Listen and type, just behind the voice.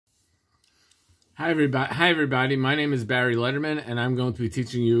Hi everybody. My name is Barry Letterman, and I'm going to be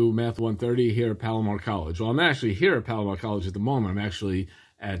teaching you Math 130 here at Palomar College. Well, I'm actually here at Palomar College at the moment. I'm actually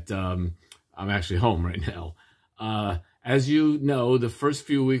home right now. As you know, the first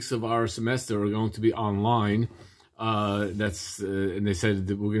few weeks of our semester are going to be online. And they said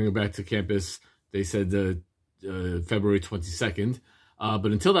that we're going to go back to campus. They said February 22nd. But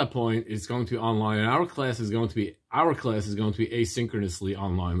until that point, it's going to be online, and our class is going to be asynchronously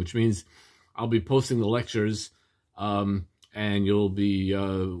online, which means I'll be posting the lectures, and you'll be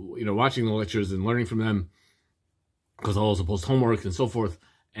watching the lectures and learning from them, because I'll also post homework and so forth.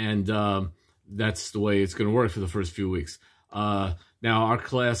 And that's the way it's going to work for the first few weeks. Now our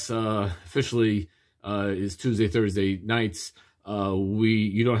class officially is Tuesday, Thursday nights.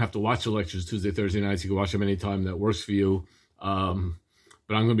 You don't have to watch the lectures Tuesday, Thursday nights. You can watch them anytime that works for you. But I'm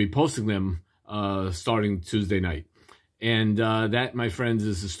going to be posting them starting Tuesday night. And that, my friends,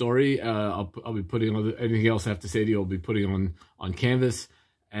 is the story. I'll be putting anything else I have to say to you, I'll be putting on Canvas.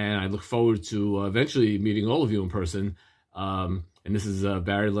 And I look forward to eventually meeting all of you in person. And this is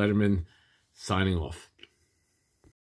Barry Letterman signing off.